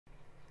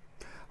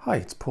Hi,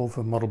 it's Paul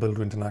from Model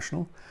Builder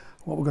International.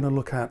 What we're going to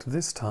look at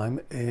this time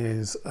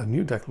is a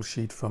new decal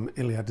sheet from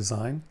Iliad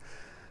Design.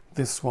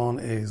 This one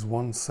is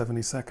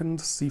 1/72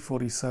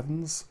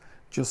 C-47s,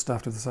 just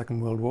after the Second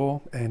World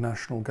War, Air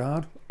National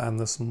Guard, and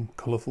there's some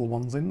colourful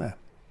ones in there.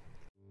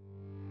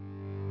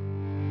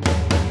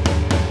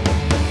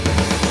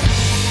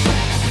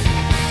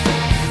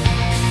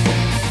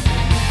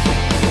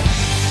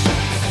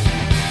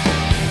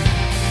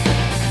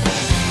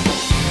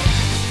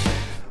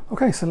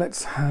 Okay, so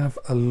let's have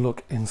a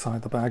look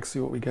inside the bag, see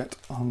what we get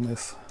on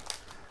this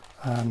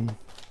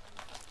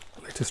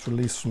latest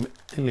release from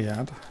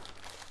Iliad.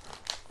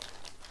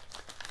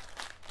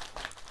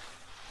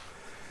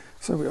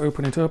 So we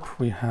open it up,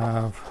 we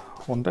have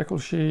one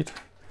decal sheet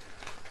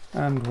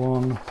and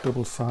one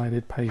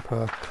double-sided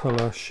paper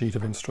colour sheet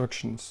of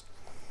instructions.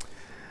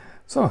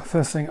 So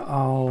first thing,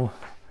 I'll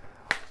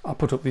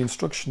put up the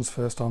instructions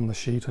first on the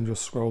sheet and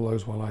just scroll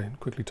those while I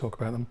quickly talk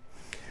about them.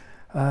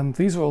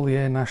 These are all the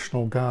Air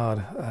National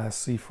Guard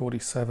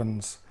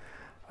C-47s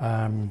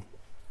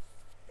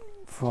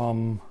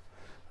from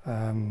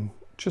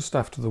just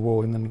after the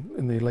war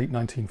in the late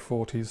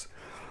 1940s,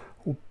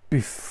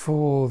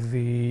 before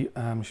the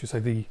should say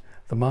the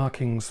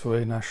markings for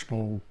Air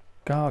National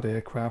Guard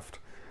aircraft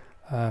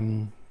were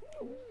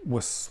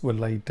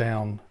laid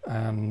down,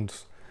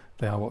 and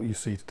they are what you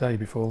see today.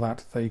 Before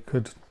that, they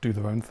could do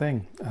their own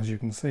thing, as you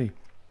can see.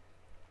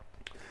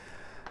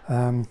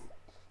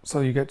 So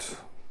you get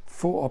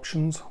 4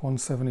 options,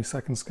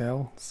 1/72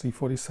 scale,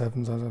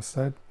 C-47s, as I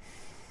said.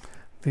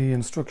 The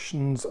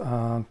instructions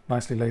are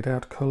nicely laid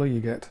out. Colour,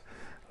 you get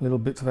little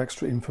bits of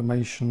extra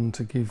information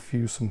to give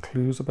you some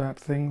clues about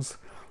things,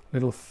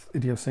 little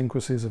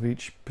idiosyncrasies of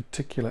each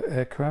particular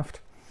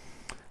aircraft.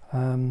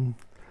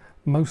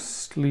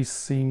 Mostly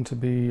seem to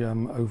be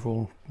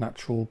overall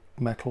natural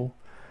metal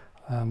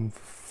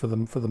for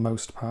the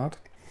most part.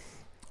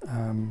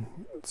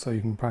 So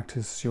you can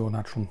practice your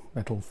natural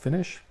metal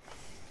finish.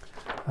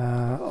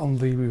 On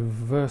the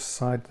reverse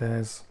side,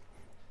 there's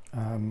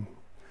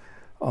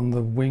on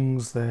the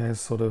wings there's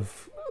sort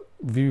of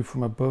view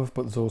from above,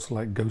 but there's also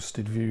like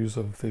ghosted views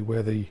of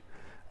where the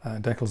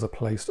decals are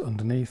placed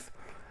underneath,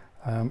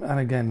 and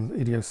again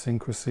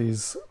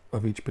idiosyncrasies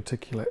of each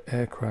particular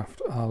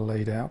aircraft are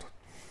laid out.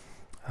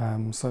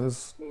 So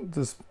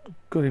there's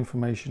good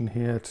information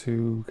here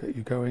to get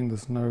you going.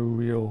 There's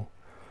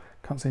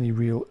can't see any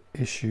real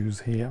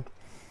issues here.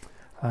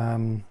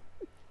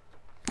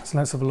 So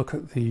let's have a look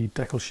at the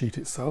decal sheet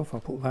itself.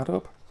 I'll put that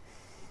up.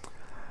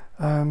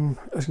 As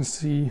you can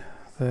see,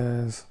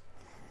 there's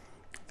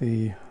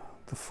the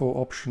 4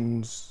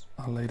 options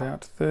are laid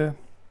out there.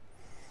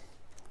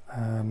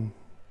 The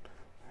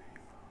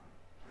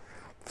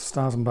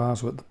stars and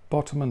bars are at the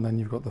bottom, and then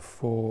you've got the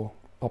 4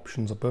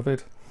 options above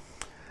it.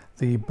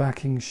 The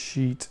backing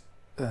sheet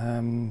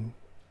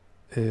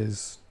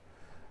it's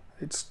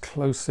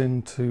close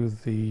into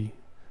the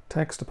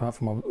text,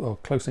 or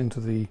close into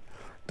the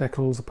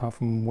decals, apart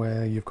from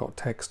where you've got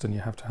text and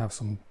you have to have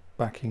some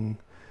backing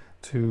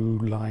to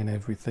line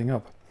everything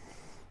up.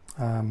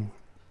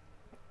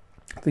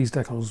 These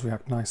decals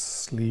react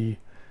nicely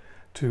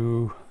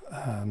to,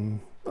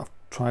 I've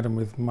tried them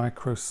with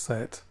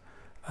Microset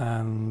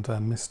and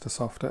Mr.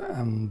 Softer,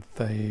 and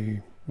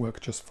they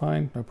work just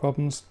fine, no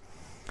problems.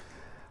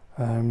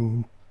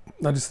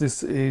 Notice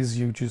this is,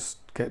 you just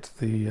get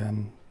the,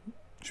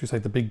 should we say,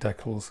 the big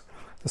decals.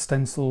 The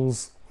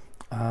stencils,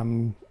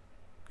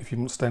 if you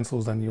want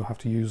stencils, then you'll have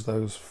to use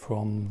those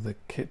from the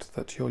kit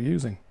that you're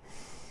using.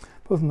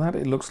 Other than that,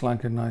 it looks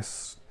like a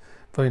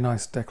very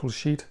nice decal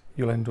sheet.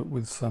 You'll end up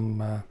with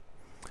some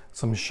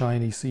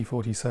shiny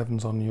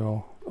C-47s on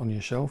your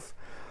shelf.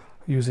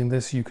 Using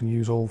this, you can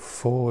use all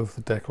 4 of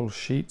the decal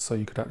sheets, so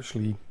you could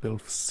actually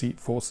build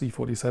 4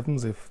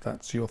 C-47s if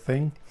that's your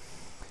thing.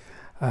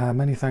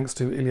 Many thanks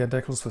to Iliad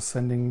Decals for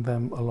sending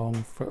them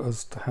along for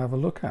us to have a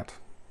look at.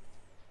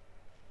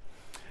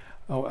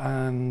 Oh,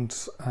 and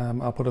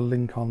I'll put a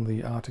link on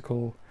the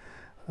article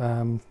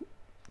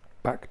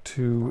back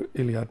to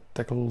Iliad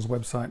Decals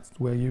website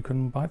where you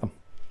can buy them.